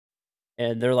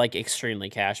And they're, like, extremely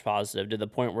cash positive to the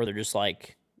point where they're just,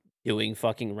 like, doing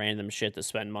fucking random shit to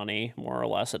spend money, more or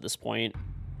less, at this point.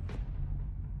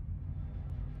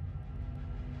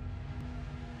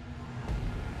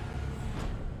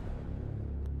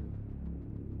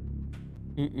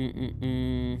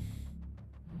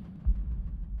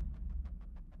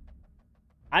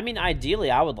 I mean,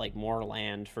 ideally, I would like more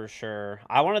land for sure.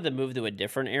 I wanted to move to a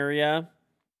different area.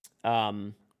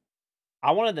 Um,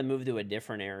 I wanted to move to a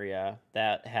different area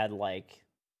that had like,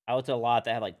 I looked at a lot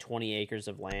that had like 20 acres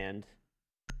of land,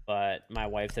 but my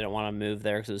wife didn't want to move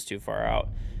there because it was too far out.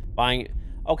 Buying,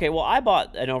 okay, well, I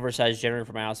bought an oversized generator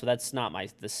for my house, but that's not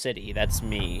the city. That's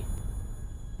me.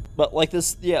 But like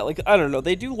this, yeah, like I don't know.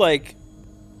 They do like,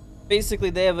 basically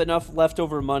they have enough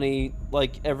leftover money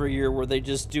like every year where they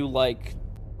just do like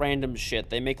random shit.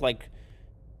 They make like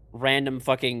random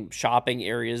fucking shopping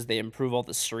areas. They improve all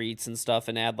the streets and stuff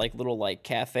and add like little like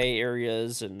cafe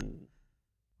areas and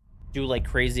do like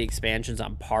crazy expansions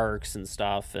on parks and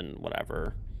stuff and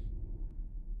whatever.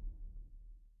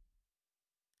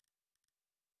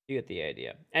 You get the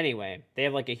idea. Anyway, they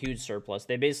have like a huge surplus.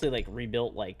 They basically like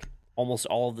rebuilt like almost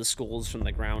all of the schools from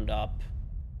the ground up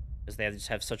because they just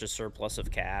have such a surplus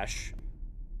of cash.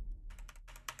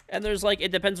 And there's like,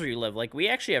 it depends where you live. Like we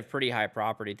actually have pretty high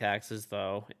property taxes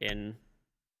though in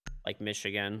like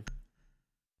Michigan.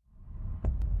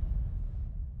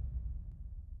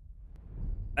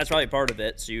 That's probably part of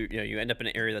it. So you end up in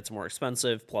an area that's more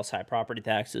expensive plus high property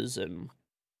taxes and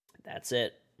that's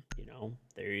it.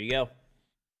 There you go.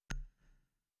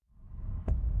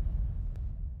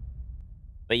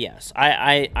 But yes,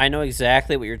 I know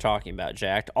exactly what you're talking about,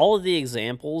 Jack. All of the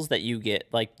examples that you get,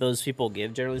 like those people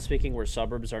give, generally speaking, where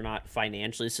suburbs are not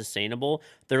financially sustainable,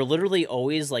 they're literally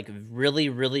always like really,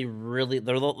 really, really,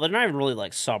 they're not even really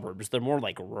like suburbs. They're more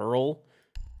like rural,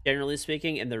 generally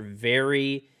speaking, and they're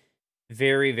very,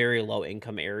 very, very low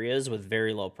income areas with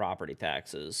very low property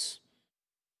taxes.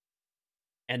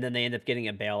 And then they end up getting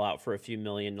a bailout for a few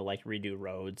million to like redo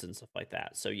roads and stuff like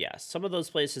that. So yes, some of those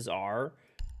places are.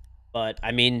 But,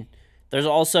 I mean, there's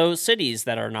also cities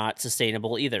that are not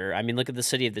sustainable either. I mean, look at the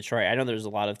city of Detroit. I know there's a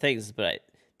lot of things, but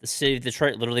the city of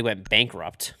Detroit literally went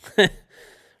bankrupt.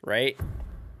 Right?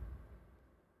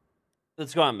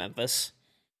 Let's go on, Memphis.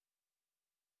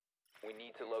 We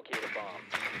need to locate a bomb.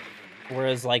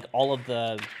 Whereas, like, all of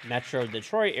the metro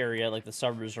Detroit area, like the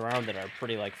suburbs around it, are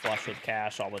pretty, like, flush with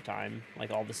cash all the time.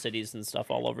 Like, all the cities and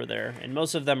stuff all over there. And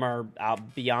most of them are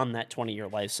out beyond that 20-year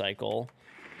life cycle.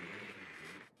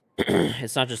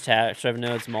 It's not just tax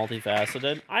revenue, it's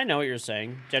multifaceted. I know what you're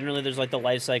saying. Generally, there's like the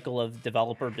life cycle of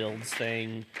developer builds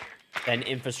thing, then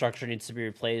infrastructure needs to be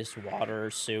replaced,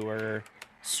 water, sewer,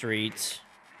 streets.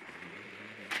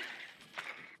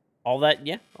 All that,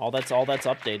 yeah, all that's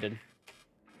updated.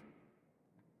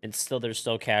 And still, there's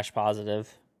still cash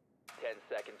positive. 10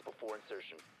 seconds before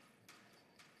insertion.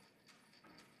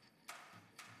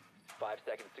 5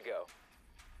 seconds to go.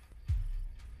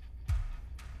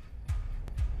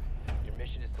 Your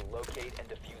mission is to locate and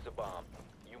defuse a bomb.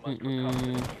 You must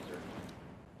recover the diffuser.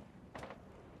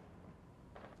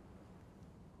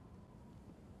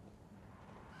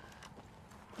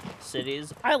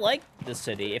 Cities. I like the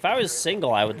city. If I was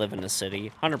single, I would live in the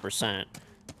city, 100%.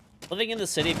 Living in the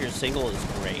city if you're single is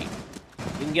great.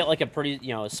 You can get like a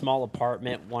pretty, a small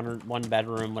apartment, one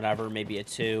bedroom, whatever, maybe a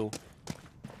 2.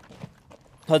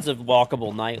 Tons of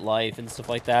walkable nightlife and stuff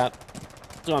like that.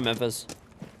 So in Memphis,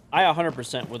 I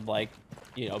 100% would like,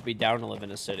 be down to live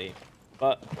in a city.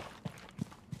 But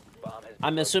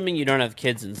I'm assuming you don't have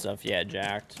kids and stuff yet,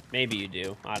 Jack. Maybe you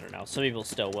do. I don't know. Some people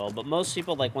still will. But most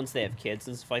people, like, once they have kids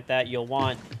and stuff like that, you'll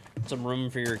want some room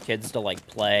for your kids to, like,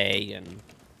 play and,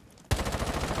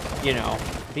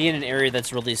 be in an area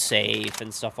that's really safe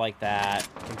and stuff like that,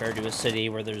 compared to a city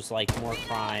where there's, like, more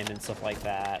crime and stuff like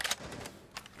that.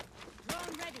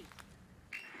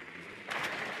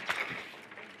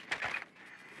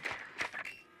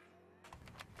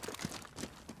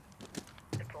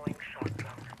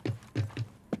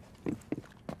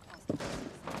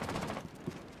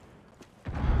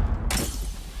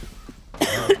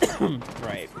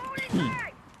 Right.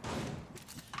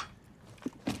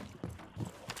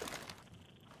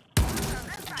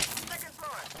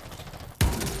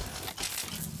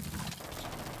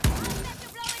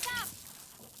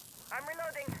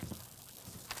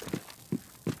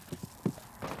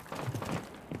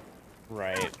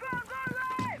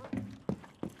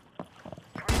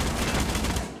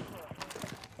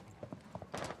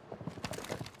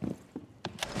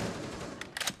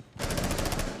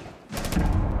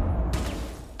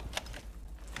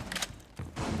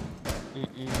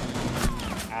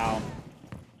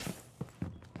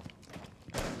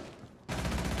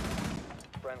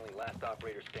 friendly, last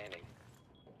operator standing.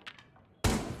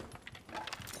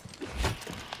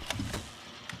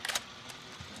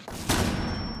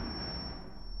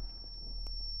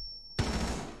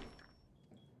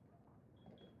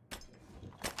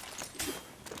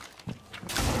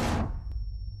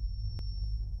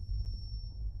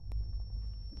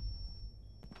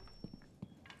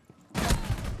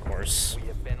 Of course. We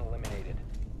have been eliminated.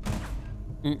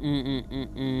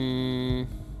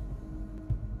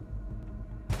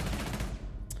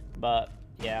 But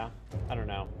yeah, I don't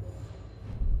know.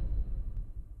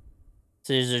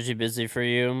 Cities are too busy for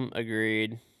you.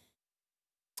 Agreed.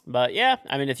 But yeah,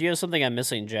 I mean, if you have something I'm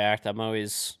missing, Jacked, I'm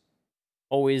always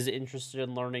interested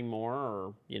in learning more,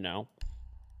 or you know.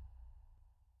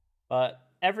 But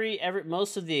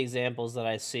most of the examples that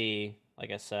I see,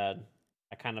 like I said,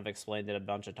 I kind of explained it a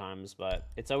bunch of times, but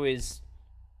it's always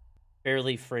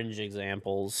fairly fringe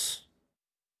examples.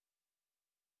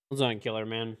 What's on, Killer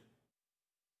Man?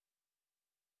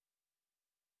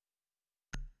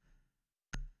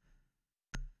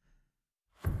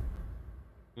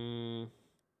 Need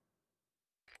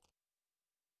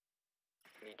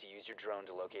to use your drone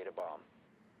to locate a bomb.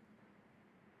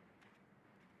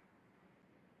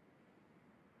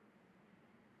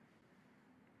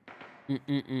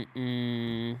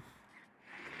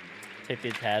 Take the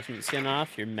attachment skin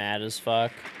off. You're mad as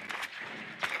fuck.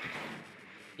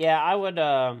 Yeah, I would.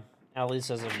 At least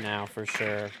as of now, for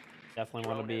sure. Definitely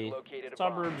want to be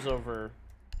suburbs over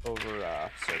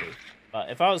city. But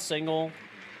if I was single,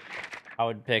 I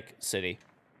would pick city.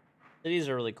 Cities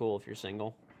are really cool if you're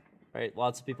single, right?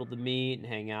 Lots of people to meet and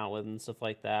hang out with and stuff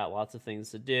like that. Lots of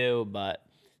things to do, but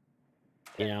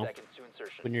you know,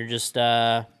 when you're just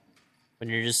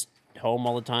home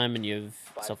all the time and you have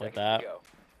stuff like that.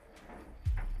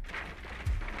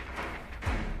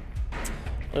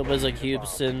 Little places like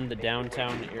Houston, the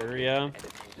downtown area,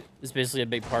 is basically a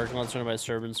big parking lot surrounded by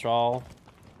suburban sprawl,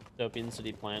 dystopian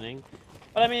city planning.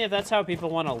 But I mean, if that's how people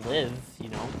want to live, you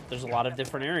know, there's a lot of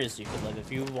different areas you could live.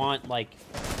 If you want, like,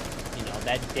 you know,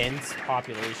 that dense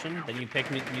population, then you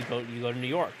go to New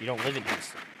York. You don't live in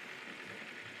Houston.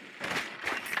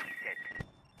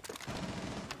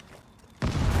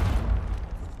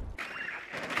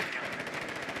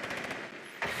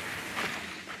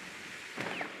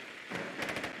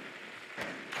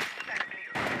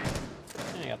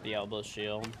 I got the elbow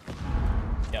shield.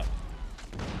 Yep.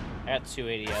 I got 2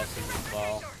 ADSs as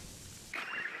well.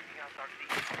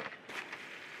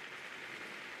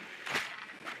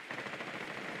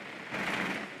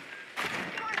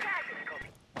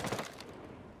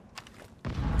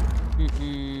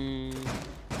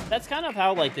 That's kind of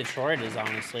how, like, Detroit is,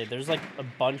 honestly. There's, like, a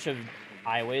bunch of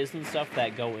highways and stuff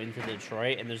that go into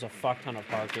Detroit, and there's a fuck ton of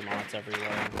parking lots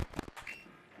everywhere.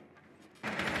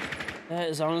 That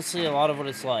is honestly a lot of what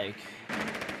it's like.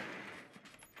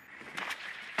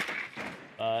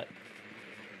 But,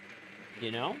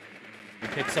 you know, you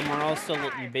pick somewhere else to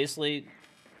you basically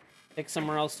pick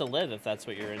somewhere else to live if that's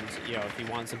what you're into. You know, if you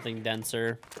want something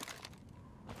denser.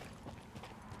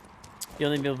 You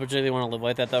don't think people particularly want to live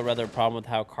like that, though? Rather a problem with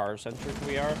how car-centric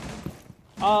we are?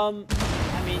 I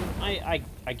mean,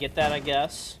 I get that, I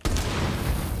guess.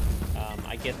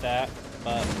 I get that,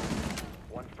 but...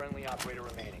 One friendly operator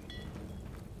remaining.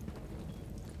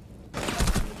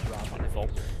 Wonderful.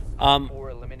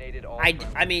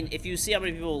 I mean, if you see how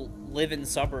many people live in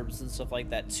suburbs and stuff like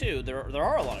that, too, there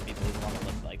are a lot of people who want to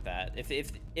live like that.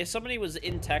 If somebody was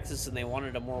in Texas and they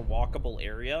wanted a more walkable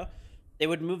area, they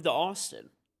would move to Austin.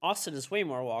 Austin is way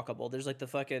more walkable. There's, like, the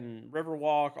fucking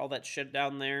Riverwalk, all that shit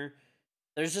down there.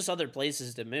 There's just other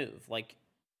places to move. Like,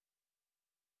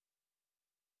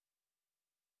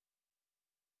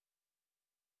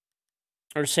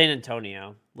 or San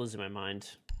Antonio. Losing my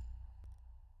mind.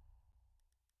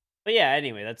 But yeah,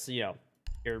 anyway, that's, you know,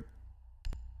 you're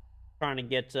trying to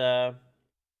get,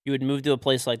 you would move to a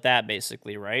place like that,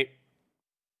 basically, right?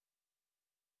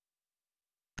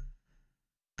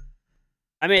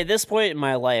 I mean, at this point in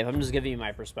my life, I'm just giving you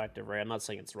my perspective, right? I'm not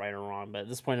saying it's right or wrong, but at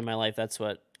this point in my life, that's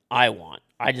what I want.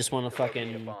 I just want to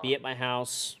fucking be at my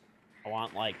house. I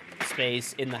want, like,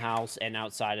 space in the house and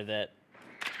outside of it.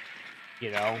 You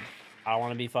know? I don't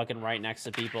want to be fucking right next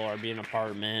to people or be in an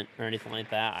apartment or anything like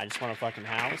that. I just want a fucking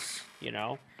house, you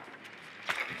know?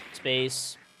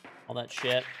 Space, all that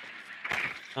shit. I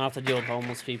don't have to deal with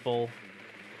homeless people.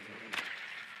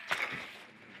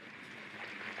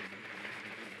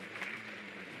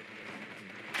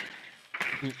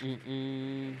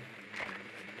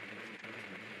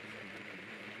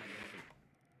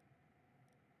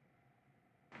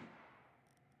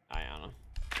 Ayana.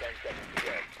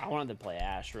 I wanted to play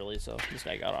Ash, really, so this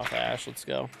guy got off Ash. Let's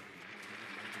go.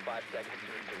 5 seconds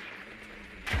to insertion.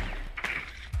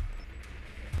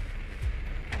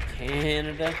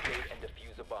 Canada. Locate and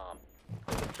defuse a bomb.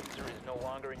 The diffuser is no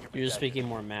longer in your You're just possession. speaking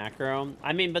more macro.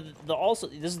 I mean, but also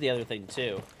this is the other thing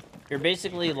too. You're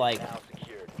basically like Now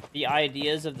secured. the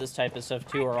ideas of this type of stuff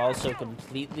too are also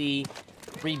completely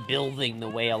rebuilding the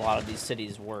way a lot of these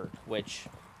cities work, which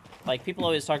like people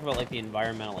always talk about like the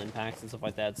environmental impacts and stuff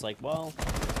like that. It's like, well,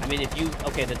 I mean,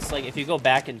 that's like if you go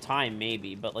back in time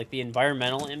maybe, but like the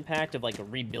environmental impact of like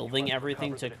rebuilding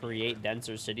everything to create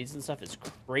denser cities and stuff is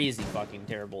crazy fucking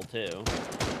terrible too.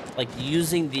 Like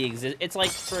using the it's like,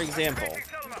 for example,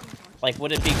 like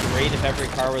would it be great if every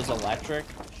car was electric?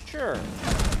 Sure.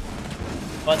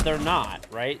 But they're not,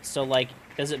 right? So like,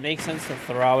 does it make sense to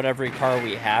throw out every car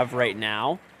we have right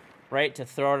now? Right? To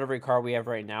throw out every car we have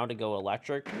right now to go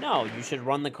electric? No, you should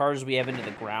run the cars we have into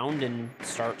the ground and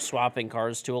start swapping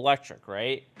cars to electric,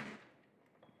 right?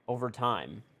 Over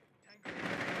time.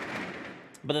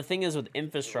 But the thing is with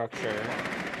infrastructure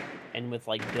and with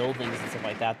like buildings and stuff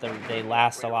like that, they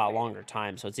last a lot longer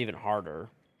time, so it's even harder.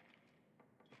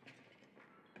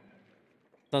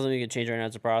 Doesn't mean you can change right now,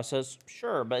 it's a process.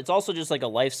 Sure, but it's also just like a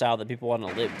lifestyle that people want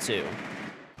to live too.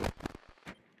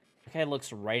 That guy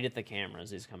looks right at the camera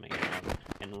as he's coming out.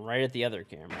 And right at the other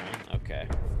camera. Okay.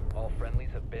 All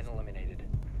friendlies have been eliminated.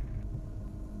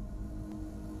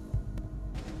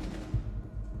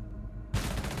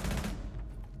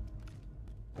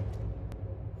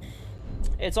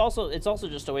 It's also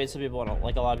just a way some people want to,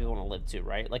 like a lot of people want to live too,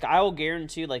 right? Like I will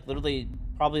guarantee like literally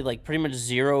probably like pretty much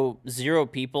zero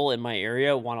people in my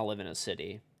area want to live in a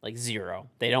city. Like zero.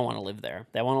 They don't want to live there.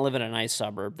 They want to live in a nice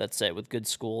suburb, that's it, with good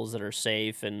schools that are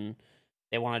safe, and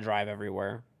they want to drive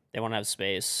everywhere. They want to have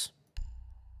space.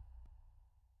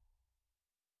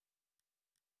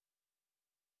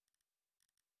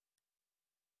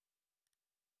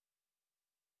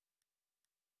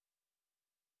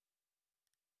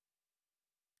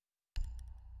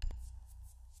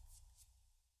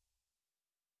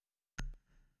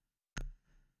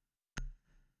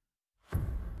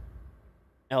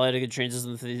 LA to get changes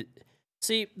in the...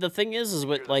 See, the thing is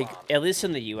with, like, at least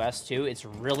in the US, too, it's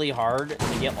really hard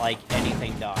to get, like,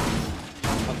 anything done.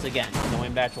 Once again,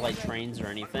 going back to, like, trains or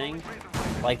anything,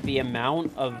 like, the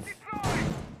amount of...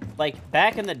 Like,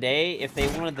 back in the day, if they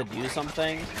wanted to do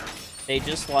something, they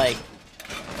just, like,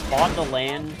 bought the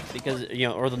land because, you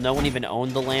know, or no one even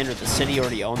owned the land, or the city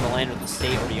already owned the land, or the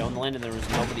state already owned the land, and there was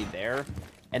nobody there.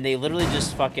 And they literally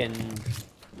just fucking...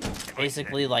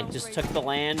 basically, like, just took the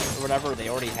land or whatever, they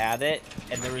already had it,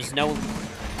 and there was no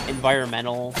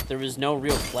environmental, there was no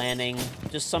real planning,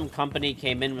 just some company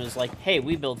came in and was like, hey,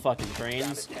 we build fucking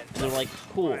trains, and they're like,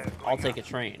 cool, I'll take a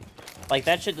train. Like,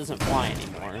 that shit doesn't fly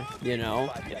anymore, you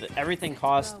know? Everything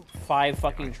costs 5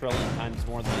 fucking trillion times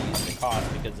more than it used to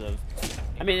cost because of,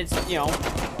 I mean, it's, you know,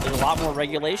 there's a lot more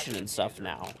regulation and stuff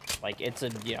now. Like, it's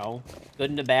a, you know, good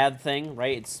and a bad thing,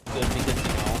 right? It's good because,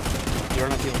 you know, you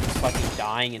don't have people just fucking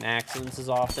dying in accidents as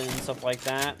often and stuff like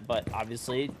that, but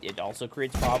obviously it also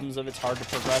creates problems of it's hard to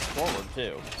progress forward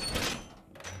too.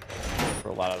 For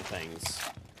a lot of things.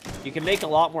 You can make a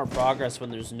lot more progress when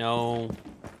there's no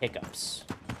hiccups,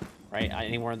 right?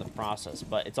 Anywhere in the process,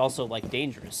 but it's also like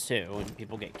dangerous too, and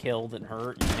people get killed and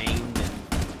hurt and maimed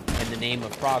in the name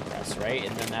of progress, right?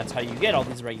 And then that's how you get all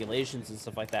these regulations and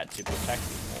stuff like that to protect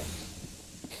people.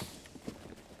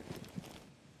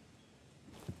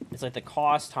 It's like the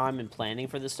cost, time, and planning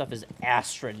for this stuff is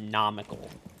astronomical.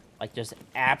 Like, just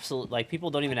absolute. Like,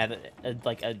 people don't even have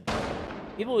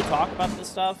people who talk about this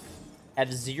stuff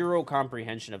have zero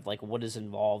comprehension of like what is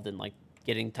involved in like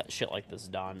getting shit like this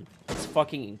done. It's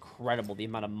fucking incredible the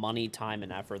amount of money, time,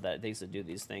 and effort that it takes to do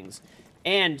these things.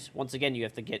 And once again, you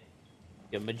have to get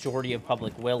a majority of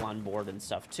public will on board and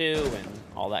stuff too, and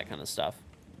all that kind of stuff.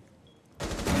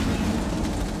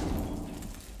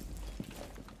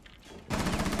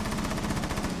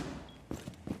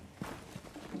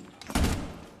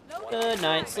 Good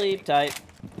night, sleep tight.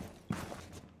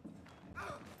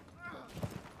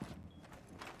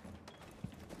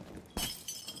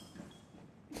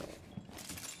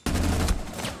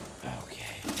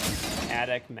 Okay.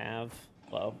 Attic, Mav,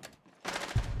 low.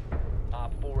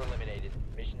 Op 4 eliminated.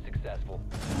 Mission successful.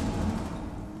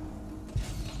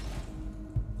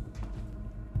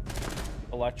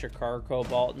 Electric car,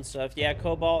 cobalt and stuff. Yeah,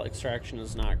 cobalt extraction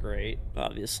is not great,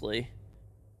 obviously.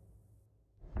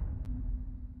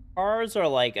 Cars are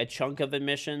like a chunk of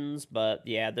emissions, but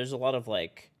yeah, there's a lot of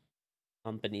like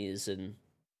companies and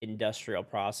industrial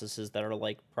processes that are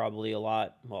like probably a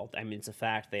lot, well, I mean, it's a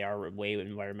fact, they are way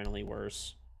environmentally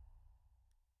worse.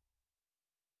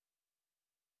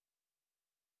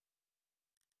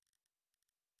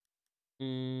 I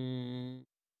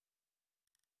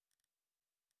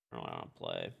don't want to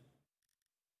play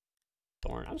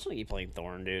Thorn. I'm just gonna keep playing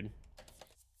Thorn, dude.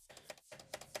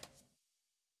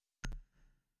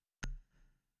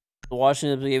 The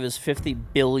Washington gave us $50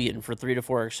 billion for 3 to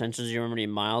 4 extensions. You remember how many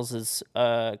miles is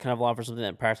kind of a lot for something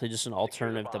that practically just an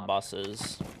alternative to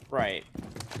buses, right?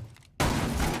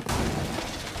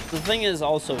 The thing is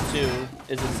also too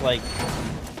is it's like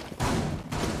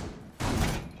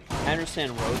I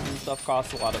understand roads and stuff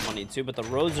cost a lot of money too, but the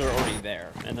roads are already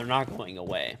there and they're not going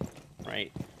away,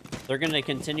 right? They're going to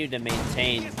continue to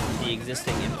maintain the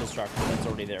existing infrastructure that's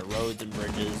already there, roads and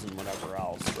bridges and whatever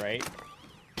else, right?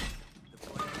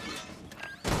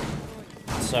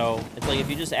 So it's like if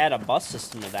you just add a bus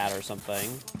system to that or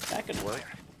something, that could work,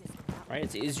 right?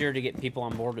 It's easier to get people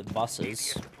on board with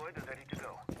buses,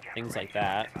 things like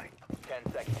that.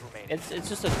 10 seconds remaining. It's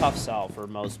just a tough sell for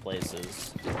most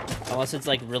places, unless it's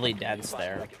like really dense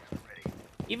there.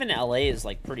 Even LA is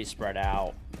like pretty spread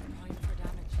out.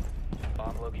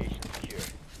 Bomb location secure.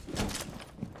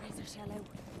 Razor shell out.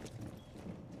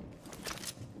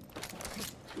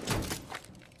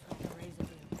 Razor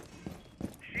beam.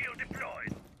 Shield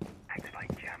deployed.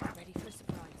 Activate jammer. Ready for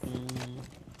surprise.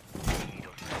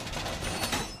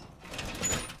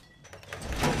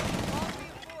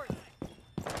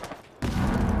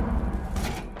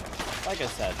 Like I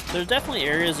said, there's definitely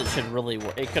areas that should really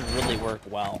it could really work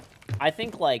well. I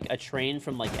think like a train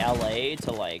from like LA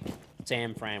to like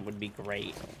San Fran would be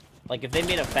great. Like if they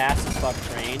made a fast as fuck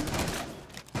train,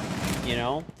 you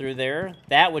know, through there,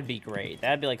 that would be great.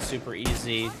 That'd be like super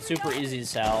easy to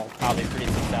sell, probably pretty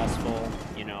successful,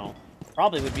 you know,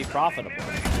 probably would be profitable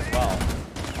as well.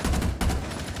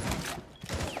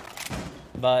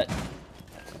 But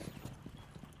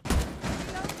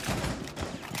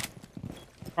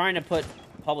trying to put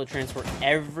public transport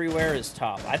everywhere is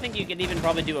tough. I think you could even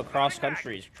probably do a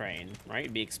cross-country train, right?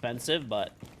 It'd be expensive,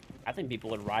 but I think people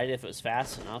would ride it if it was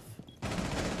fast enough.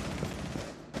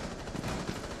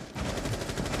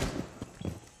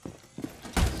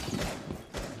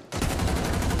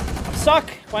 I'm stuck!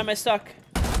 Why am I stuck?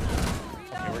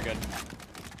 Okay, we're good.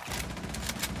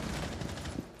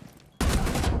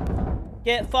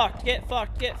 Get fucked! Get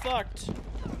fucked! Get fucked!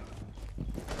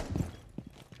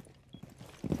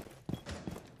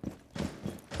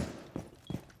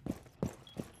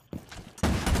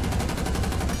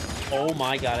 Oh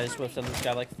my god, I just whiffed on this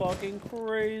guy like fucking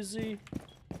crazy.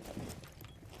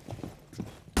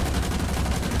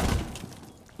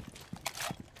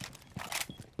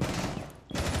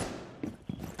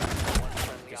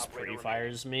 Just pretty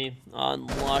fires me.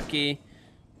 Unlucky.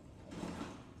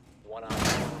 One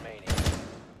operator remaining.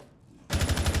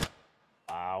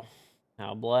 Wow.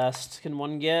 How blessed can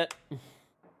one get?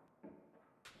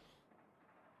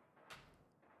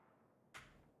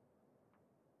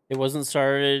 It wasn't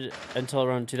started until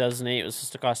around 2008. It was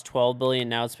supposed to cost $12 billion.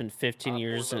 Now it's been 15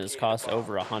 years and it's cost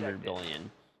over $100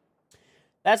 billion.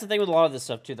 That's the thing with a lot of this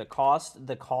stuff too. The cost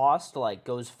like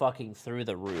goes fucking through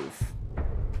the roof.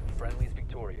 Friendly's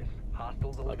victorious.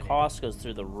 Hostiles The eliminated. cost goes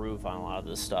through the roof on a lot of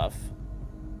this stuff.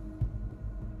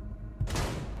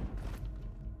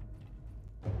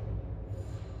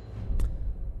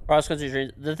 Cross-country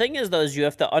trains. The thing is, though, is you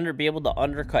have to be able to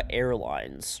undercut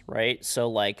airlines, right? So,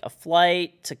 like, a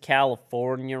flight to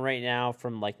California right now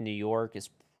from, like, New York is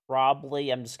probably,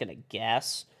 I'm just going to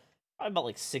guess, probably about,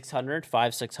 like,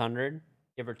 600,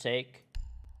 give or take,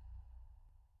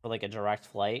 for, like, a direct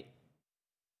flight.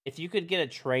 If you could get a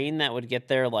train that would get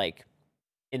there, like,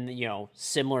 in the, you know,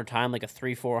 similar time, like a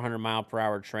 300-400 mile per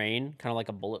hour train, kind of like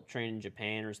a bullet train in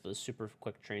Japan or those super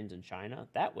quick trains in China,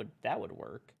 that would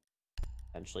work.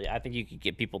 Essentially, I think you could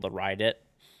get people to ride it.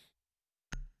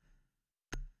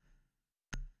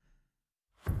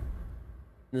 At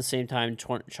the same time,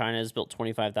 China has built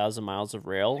 25,000 miles of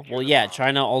rail. Well, yeah,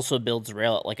 China also builds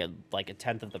rail at like a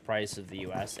tenth of the price of the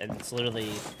U.S. and it's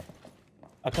literally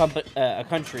a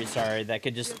country, sorry, that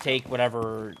could just take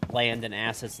whatever land and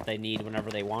assets that they need whenever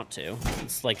they want to.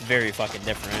 It's like very fucking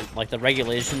different. Like the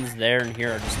regulations there and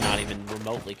here are just not even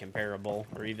remotely comparable,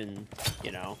 or even,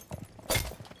 you know.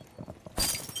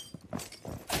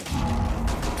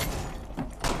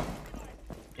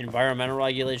 Environmental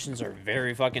regulations are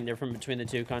very fucking different between the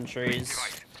two countries.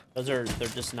 They're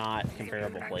just not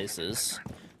comparable places.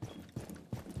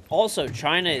 Also,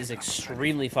 China is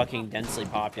extremely fucking densely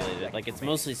populated. Like, it's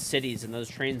mostly cities, and those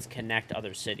trains connect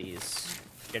other cities,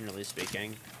 generally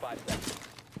speaking. 5 seconds.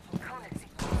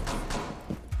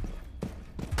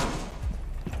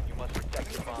 You must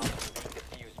protect the bomb from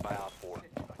being defused by Op 4.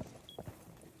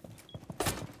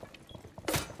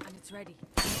 And it's ready.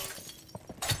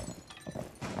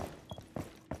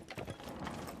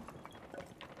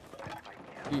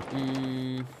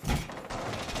 Mm-mm.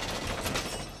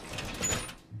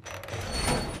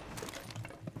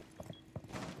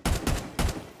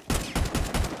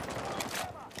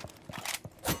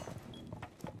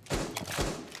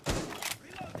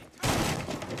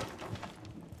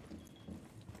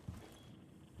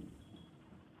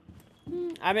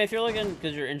 I mean, if you're looking,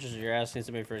 because you're interested, you're asking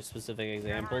somebody for specific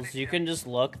examples, you can just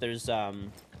look. There's, I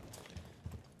mean,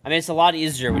 it's a lot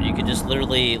easier when you can just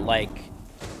literally, like,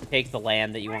 take the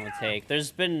land that you want to take.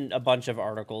 There's been a bunch of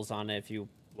articles on it if you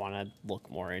want to look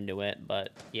more into it, but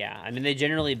yeah, I mean, they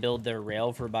generally build their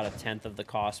rail for about 1/10 of the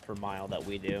cost per mile that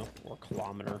we do, or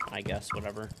kilometer, I guess,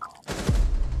 whatever.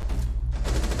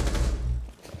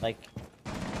 Like...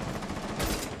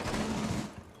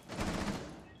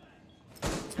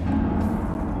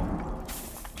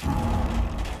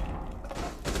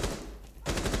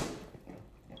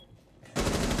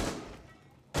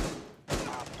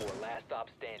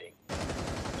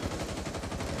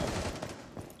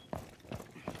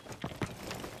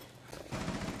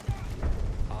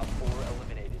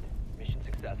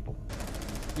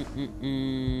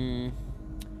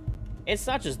 It's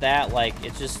not just that, like,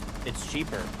 it's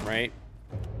cheaper, right?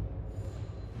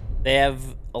 They have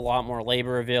a lot more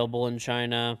labor available in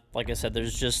China. Like I said,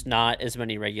 there's just not as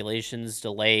many regulations,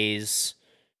 delays.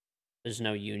 There's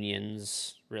no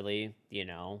unions, really, you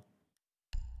know.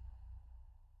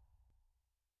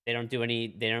 They don't do any,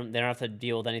 they don't have to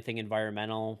deal with anything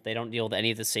environmental. They don't deal with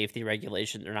any of the safety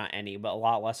regulations, or not any, but a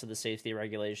lot less of the safety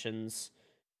regulations.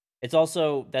 It's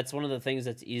also, that's one of the things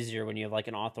that's easier when you have, like,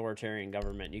 an authoritarian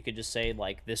government. You could just say,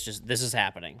 like, this is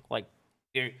happening. Like,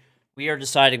 we are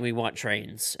deciding we want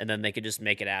trains, and then they could just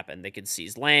make it happen. They could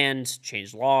seize land,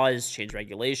 change laws, change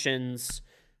regulations,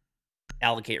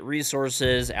 allocate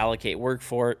resources, allocate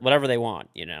workforce, whatever they want,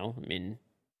 you know? I mean,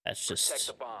 that's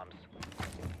just,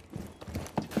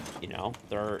 you know,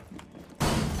 they're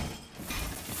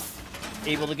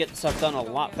able to get stuff done a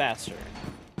lot faster.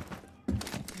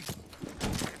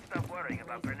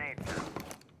 About grenades.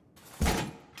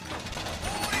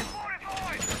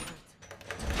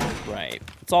 Right.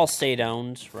 It's all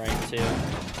state-owned, right, too.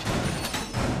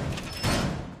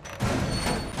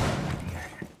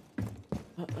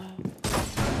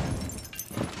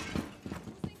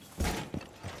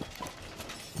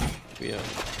 We have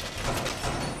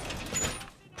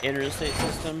interstate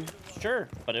system? Sure,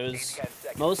 but it was...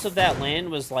 Most of that land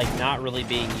was, like, not really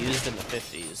being used in the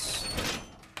 50s.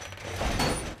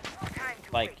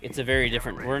 Like, it's a very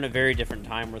different... We're in a very different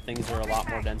time where things are a lot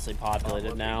more densely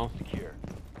populated now.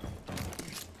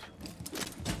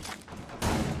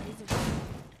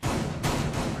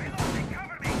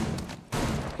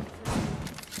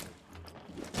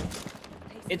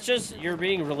 It's just, you're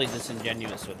being really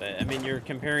disingenuous with it. I mean, you're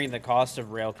comparing the cost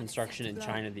of rail construction in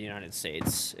China to the United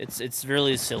States. It's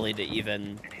really silly to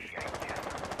even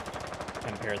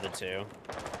compare the two.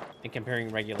 And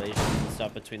comparing regulations and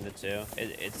stuff between the two.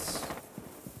 It's...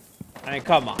 I mean,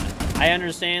 come on. I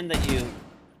understand that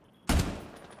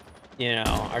you know,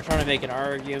 are trying to make an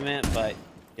argument, but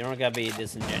you don't gotta be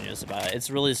disingenuous about it.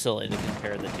 It's really silly to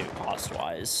compare the two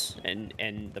cost-wise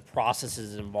and the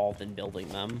processes involved in building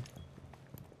them.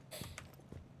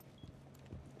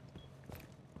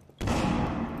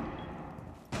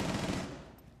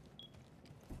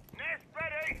 Nest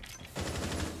ready.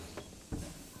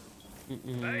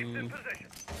 Base in position.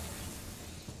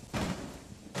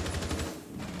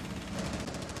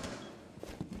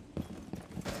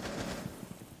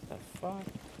 Fuck.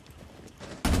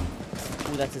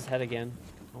 Ooh, that's his head again.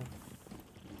 Oh.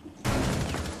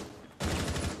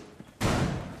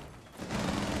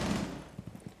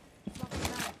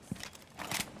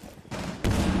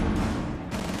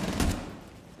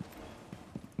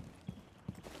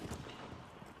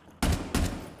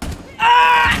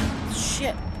 Ah!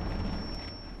 Shit.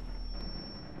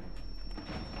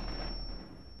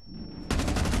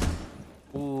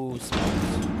 Ooh, smokes.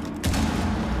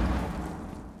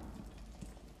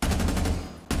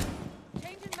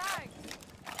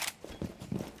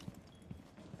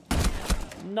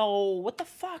 No, what the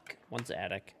fuck? One's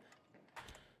attic.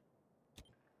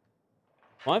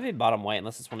 Might be bottom white,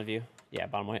 unless it's one of you. Yeah,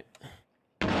 bottom white.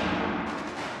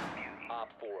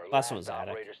 Last one was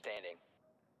attic.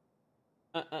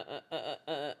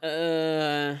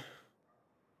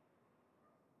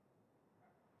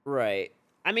 Right.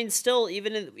 I mean, still,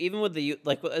 even with the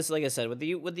like I said, with the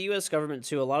U.S. government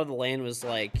too, a lot of the land was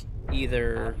like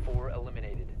either.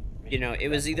 You know, it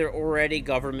was either already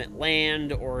government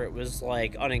land or it was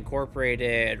like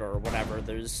unincorporated or whatever. It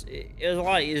was a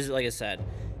lot easier, like I said.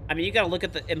 I mean, you gotta look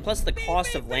at and plus the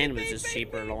cost of land was just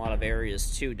cheaper in a lot of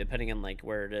areas too, depending on like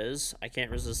where it is. I can't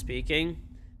resist speaking.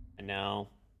 I know.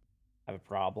 I have a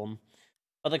problem.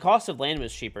 But the cost of land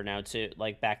was cheaper now too,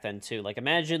 like back then too. Like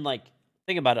imagine like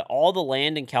think about it, all the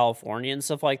land in California and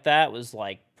stuff like that was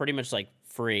like pretty much like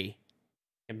free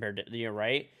compared to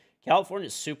right? California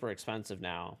is super expensive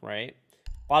now, right?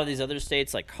 A lot of these other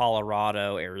states like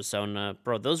Colorado, Arizona,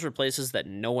 bro, those were places that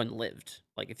no one lived.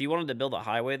 Like if you wanted to build a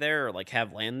highway there or like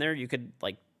have land there, you could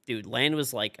like dude, land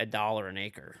was like $1 an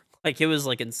acre. Like it was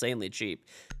like insanely cheap.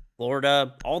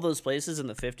 Florida, all those places in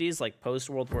the 50s, like post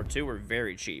World War II, were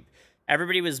very cheap.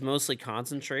 Everybody was mostly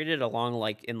concentrated along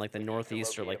like in like the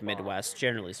Northeast or like Midwest,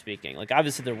 generally speaking. Like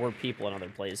obviously there were people in other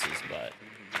places, but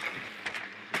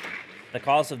the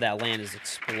cost of that land has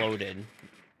exploded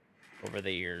over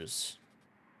the years,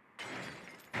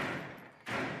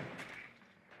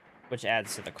 which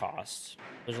adds to the cost.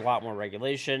 There's a lot more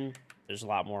regulation. There's a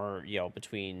lot more, you know,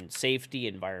 between safety,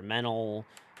 environmental,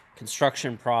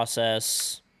 construction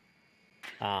process.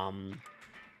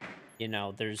 You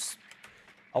know, there's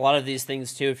a lot of these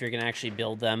things too. If you're gonna actually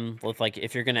build them with like,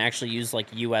 if you're gonna actually use like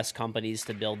U.S. companies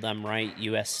to build them, right?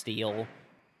 U.S. steel,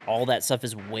 all that stuff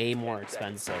is way more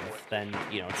expensive than,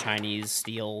 you know, Chinese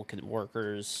steel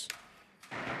workers.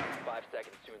 5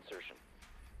 seconds to insertion.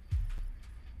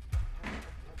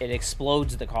 It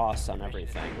explodes the cost on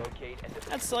everything. Locate and defuse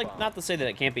That's the like bomb. not to say that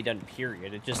it can't be done,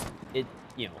 period. It just, it,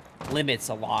 you know, limits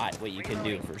a lot what you can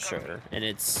do for sure. And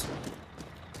it's,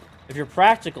 if you're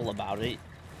practical about it,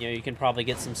 you know, you can probably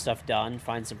get some stuff done,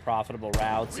 find some profitable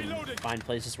routes, and find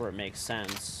places where it makes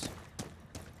sense.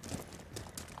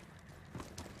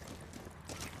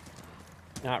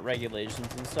 Not regulations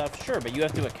and stuff, sure, but you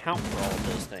have to account for all of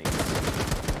those things.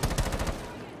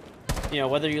 You know,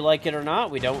 whether you like it or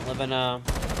not, we don't live in a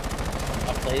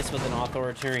place with an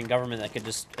authoritarian government that could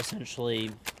just essentially,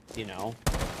 you know,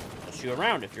 push you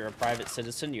around. If you're a private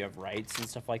citizen, you have rights and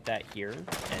stuff like that here,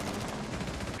 and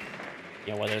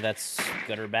you know, whether that's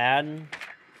good or bad,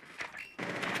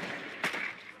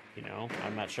 you know,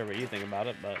 I'm not sure what you think about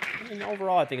it, but I mean,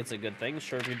 overall, I think it's a good thing.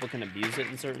 Sure, people can abuse it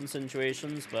in certain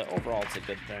situations, but overall, it's a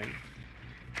good thing.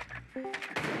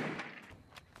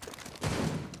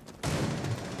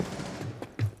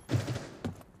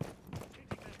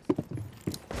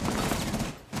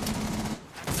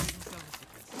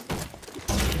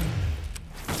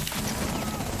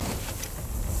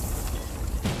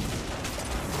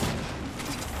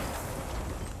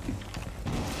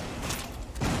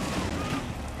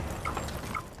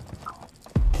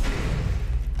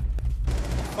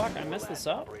 Fuck, I messed this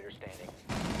up. Operator standing.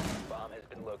 Bomb has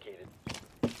been located.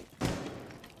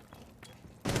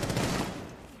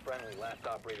 Friendly, last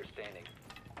operator standing.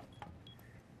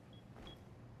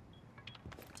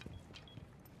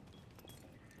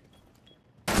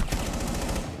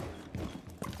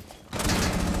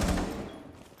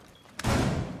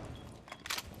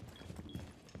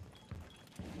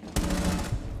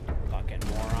 Fucking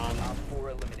moron. Top 4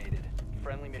 eliminated.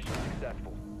 Friendly mission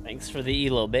successful. Thanks for the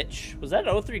elo, bitch. Was that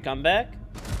an O3 comeback?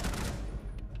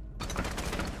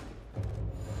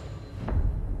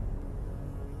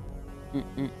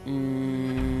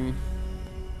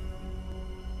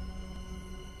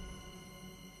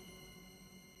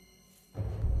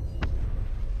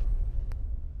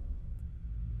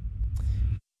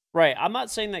 Right, I'm not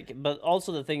saying that, but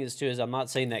also the thing is too is I'm not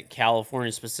saying that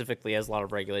California specifically has a lot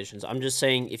of regulations. I'm just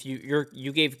saying if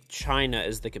you gave China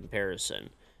as the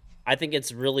comparison, I think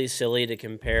it's really silly to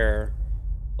compare,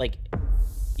 like,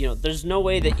 you know, there's no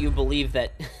way that you believe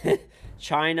that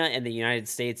China and the United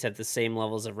States have the same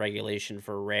levels of regulation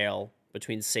for rail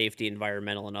between safety,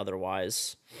 environmental, and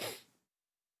otherwise.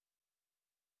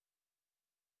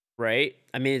 Right?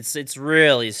 I mean, it's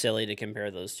really silly to compare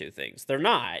those two things. They're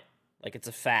not. Like, it's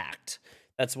a fact.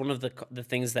 That's one of the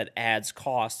things that adds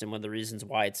cost and one of the reasons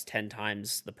why it's 10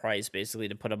 times the price, basically,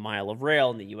 to put a mile of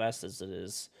rail in the U.S. as it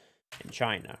is in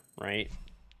China, right?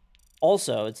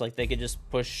 Also, it's like they could just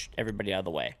push everybody out of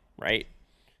the way, right?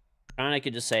 China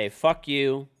could just say, fuck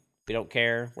you, we don't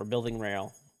care, we're building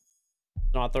rail.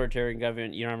 It's an authoritarian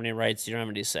government, you don't have any rights, you don't have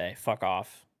any say, fuck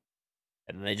off.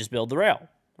 And then they just build the rail,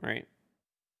 right?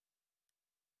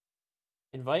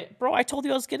 Bro, I told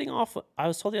you I was getting off.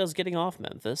 I told you I was getting off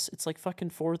Memphis. It's like fucking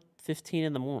 4:15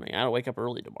 in the morning. I gotta wake up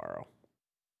early tomorrow.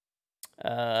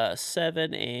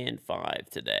 7 and 5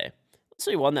 today.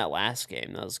 So we won that last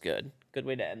game. That was good. Good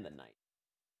way to end the night.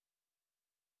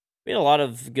 We had a lot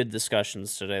of good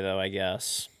discussions today, though, I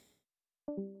guess.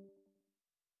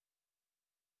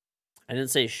 I didn't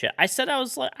say shit. I said I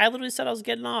was like, I literally said I was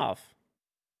getting off.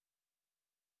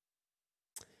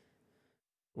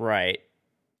 Right.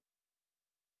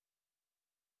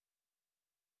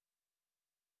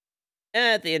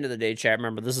 At the end of the day, chat,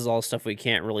 remember this is all stuff we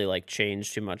can't really like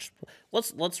change too much.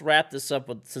 Let's wrap this up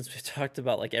with, since we talked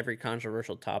about like every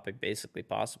controversial topic basically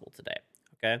possible today.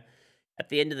 Okay. At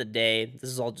the end of the day, this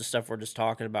is all just stuff we're just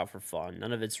talking about for fun.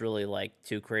 None of it's really like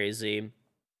too crazy.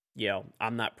 You know,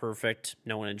 I'm not perfect.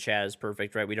 No one in chat is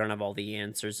perfect, right? We don't have all the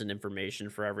answers and information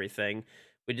for everything.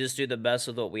 We just do the best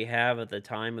with what we have at the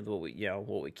time with what we,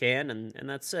 what we can, and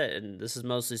that's it. And this is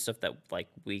mostly stuff that like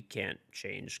we can't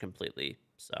change completely.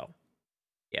 So,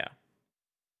 yeah.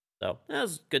 So that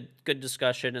was good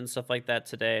discussion and stuff like that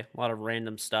today. A lot of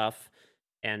random stuff,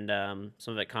 and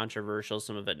some of it controversial,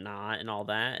 some of it not, and all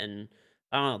that. And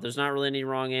I don't know. There's not really any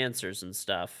wrong answers and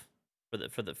stuff for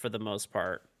the most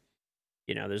part.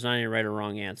 There's not any right or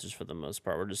wrong answers for the most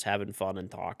part. We're just having fun and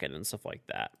talking and stuff like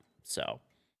that. So,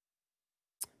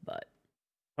 but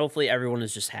hopefully everyone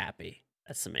is just happy.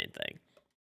 That's the main thing.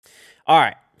 All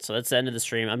right, so that's the end of the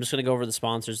stream. I'm just gonna go over the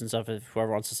sponsors and stuff. If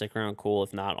whoever wants to stick around, cool.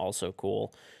 If not, also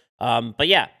cool. But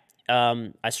yeah,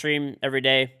 I stream every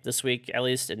day this week at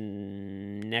least,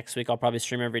 and next week I'll probably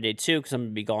stream every day too because I'm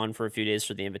gonna be gone for a few days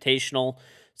for the Invitational.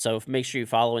 So make sure you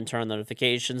follow and turn on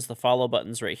notifications. The follow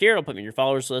button's right here. It'll put me in your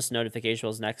followers list. Notification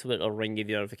bells next to it. It'll ring, give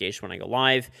you a notification when I go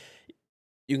live.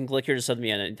 You can click here to sub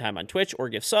me at any time on Twitch or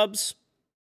give subs.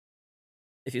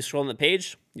 If you scroll on the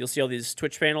page, you'll see all these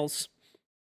Twitch panels.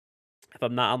 If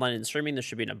I'm not online and streaming, there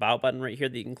should be an About button right here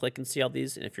that you can click and see all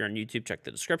these. And if you're on YouTube, check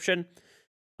the description.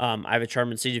 I have a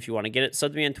charm and siege if you want to get it.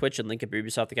 Sub to me on Twitch and link up your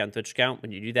Ubisoft account and Twitch account.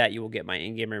 When you do that, you will get my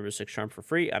in-game Rainbow Six charm for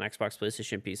free on Xbox,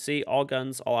 PlayStation, PC. All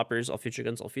guns, all uppers, all future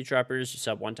guns, all future uppers. You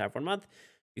sub one time for 1 month,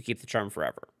 you keep the charm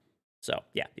forever. So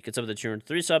yeah, you can sub with a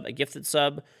 203 sub, a gifted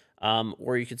sub,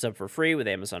 or you can sub for free with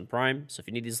Amazon Prime. So if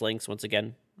you need these links, once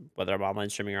again, whether I'm online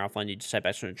streaming or offline, you just type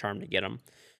extra charm to get them.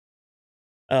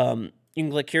 You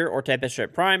can click here or type extra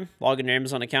Prime, log in your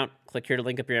Amazon account, click here to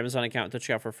link up your Amazon account and Twitch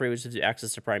account for free, which gives you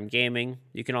access to Prime Gaming.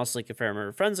 You can also link a family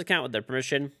or friend's account with their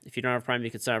permission. If you don't have Prime,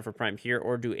 you can sign up for Prime here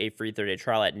or do a free 30-day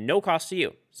trial at no cost to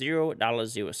you,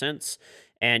 $0.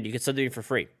 And you can sub to me for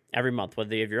free every month,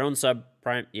 whether you have your own sub,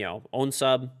 Prime, own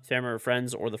sub, family or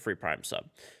friends, or the free Prime sub.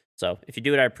 So if you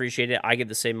do it, I appreciate it. I get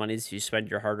the same money as if you spend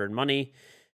your hard-earned money.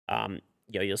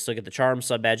 You'll still get the charm,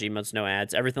 sub badge, emotes, no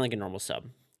ads, everything like a normal sub.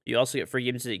 You also get free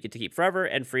games that you get to keep forever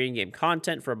and free in-game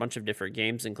content for a bunch of different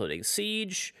games, including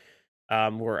Siege,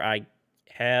 where I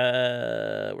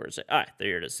have... Where is it?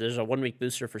 There it is. There's a 1-week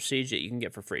booster for Siege that you can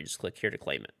get for free. Just click here to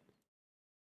claim it.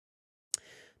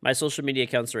 My social media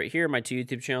accounts are right here. My 2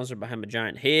 YouTube channels are behind my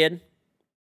giant head.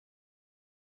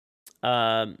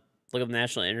 Look up the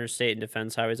National Interstate and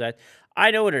Defense Highways Act.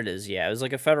 I know what it is, yeah. It was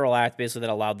like a federal act basically that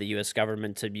allowed the U.S.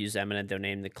 government to use eminent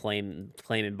domain to claim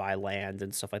and buy land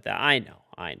and stuff like that. I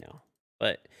know.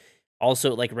 But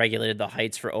also, like, regulated the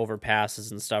heights for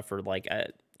overpasses and stuff for, like,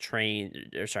 not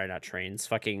trains,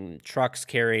 fucking trucks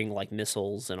carrying, like,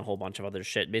 missiles and a whole bunch of other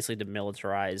shit. Basically to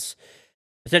militarize,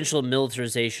 potential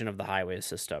militarization of the highway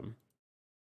system.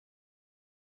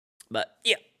 But,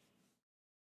 yeah.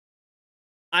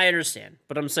 I understand,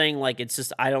 but I'm saying, like, it's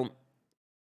just,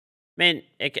 man,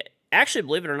 actually,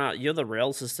 believe it or not, the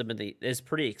rail system is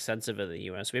pretty extensive in the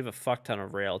U.S. We have a fuck ton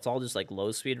of rail. It's all just, like,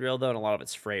 low-speed rail, though, and a lot of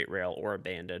it's freight rail or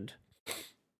abandoned.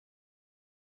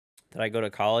 Did I go to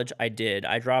college? I did.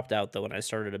 I dropped out, though, when I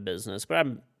started a business, but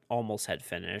I'm almost had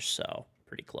finished, so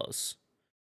pretty close.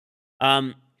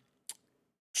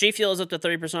 G Fuel is up to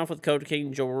 30% off with code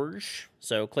KingGeorge,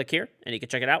 so click here, and you can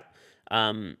check it out.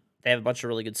 They have a bunch of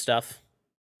really good stuff.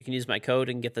 You can use my code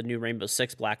and get the new Rainbow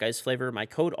Six Black Ice flavor. My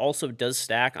code also does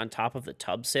stack on top of the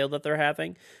tub sale that they're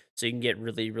having, so you can get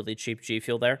really, really cheap G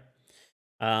Fuel there.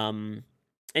 And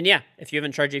yeah, if you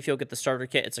haven't tried G Fuel, get the starter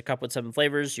kit. It's a cup with 7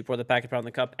 flavors. You pour the packet on the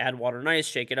cup, add water and ice,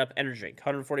 shake it up, energy drink.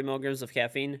 140 milligrams of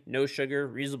caffeine, no sugar,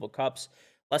 reusable cups,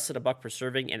 less than $1 per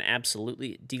serving, and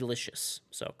absolutely delicious.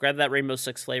 So grab that Rainbow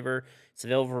Six flavor. It's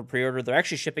available for pre-order. They're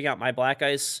actually shipping out my Black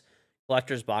Ice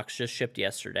collector's box, just shipped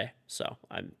yesterday, so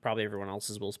probably everyone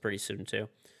else's will pretty soon too.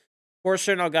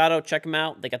 Forster and Elgato, check them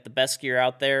out. They got the best gear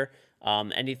out there.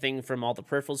 Anything from all the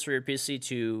peripherals for your PC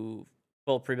to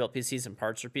full pre-built PCs and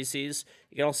parts for PCs.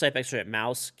 You can also type extra at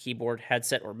mouse, keyboard,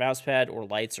 headset, or mouse pad, or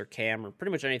lights or cam, or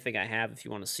pretty much anything I have if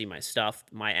you want to see my stuff,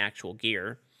 my actual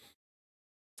gear.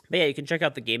 But yeah, you can check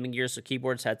out the gaming gear, so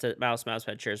keyboards, headset, mouse,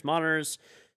 mousepad, chairs, monitors,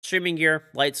 streaming gear,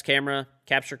 lights, camera,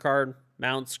 capture card,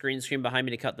 mounts, green screen behind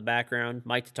me to cut the background,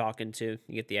 mic to talk into.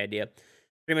 You get the idea.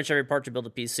 Pretty much every part to build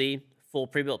a PC. Full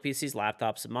pre-built PCs,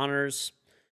 laptops, and monitors.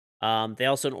 They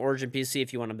also have an Origin PC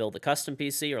if you want to build a custom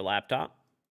PC or laptop.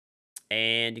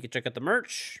 And you can check out the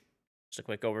merch. Just a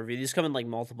quick overview. These come in like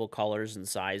multiple colors and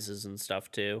sizes and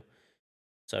stuff too.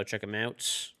 So check them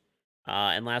out.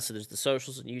 And lastly, there's the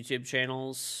socials and YouTube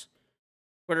channels.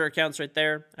 Twitter accounts right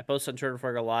there. I post on Twitter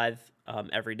before I go live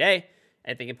every day.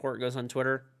 Anything important goes on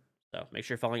Twitter. So make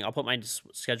sure you're following. I'll put my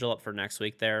schedule up for next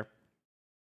week there.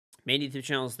 Main YouTube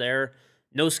channels there.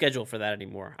 No schedule for that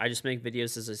anymore. I just make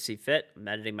videos as I see fit. I'm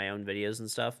editing my own videos and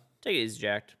stuff. Take it easy,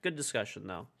 Jacked. Good discussion,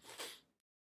 though.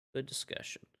 Good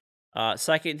discussion.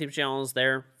 Second YouTube channel is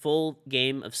there. Full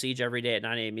game of Siege every day at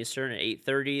 9 a.m. Eastern. At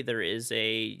 8:30, there is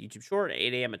a YouTube short. At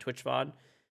 8 a.m. a Twitch VOD.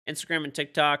 Instagram and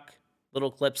TikTok.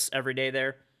 Little clips every day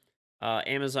there.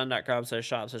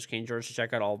 Amazon.com/shop/KingGeorge to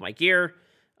check out all of my gear.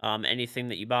 Anything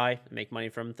that you buy, make money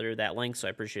from through that link, so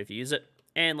I appreciate if you use it.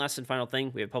 And last and final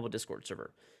thing, we have a public Discord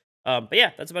server. But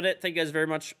yeah, that's about it. Thank you guys very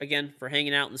much again for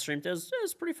hanging out in the stream. It was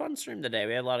a pretty fun stream today.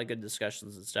 We had a lot of good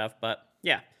discussions and stuff. But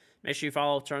yeah, make sure you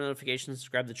follow, turn on notifications,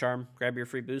 grab the charm, grab your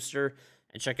free booster,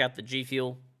 and check out the G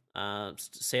Fuel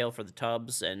sale for the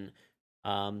tubs and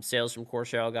sales from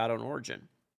Corsair, Elgato, and Origin.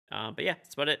 But yeah,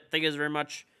 that's about it. Thank you guys very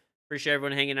much. Appreciate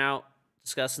everyone hanging out,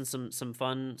 discussing some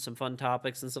fun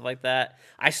topics and stuff like that.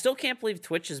 I still can't believe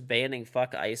Twitch is banning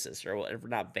fuck ISIS, or whatever,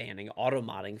 not banning,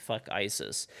 auto-modding fuck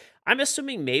ISIS. I'm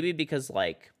assuming maybe because,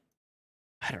 like,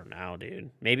 I don't know,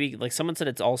 dude. Maybe, like, someone said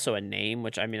it's also a name,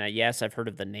 which, I mean, yes, I've heard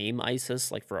of the name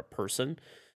ISIS, like, for a person.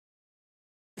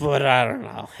 But I don't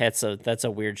know. That's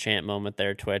a weird chant moment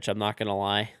there, Twitch. I'm not gonna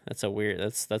lie. That's a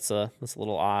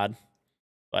little odd.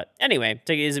 But anyway,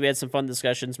 take it easy. We had some fun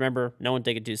discussions. Remember, no one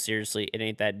take it too seriously. It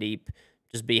ain't that deep.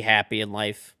 Just be happy in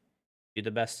life. Do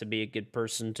the best to be a good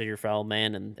person to your fellow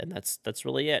man, and that's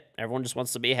really it. Everyone just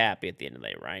wants to be happy at the end of the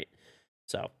day, right?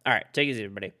 So, all right, take it easy,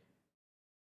 everybody.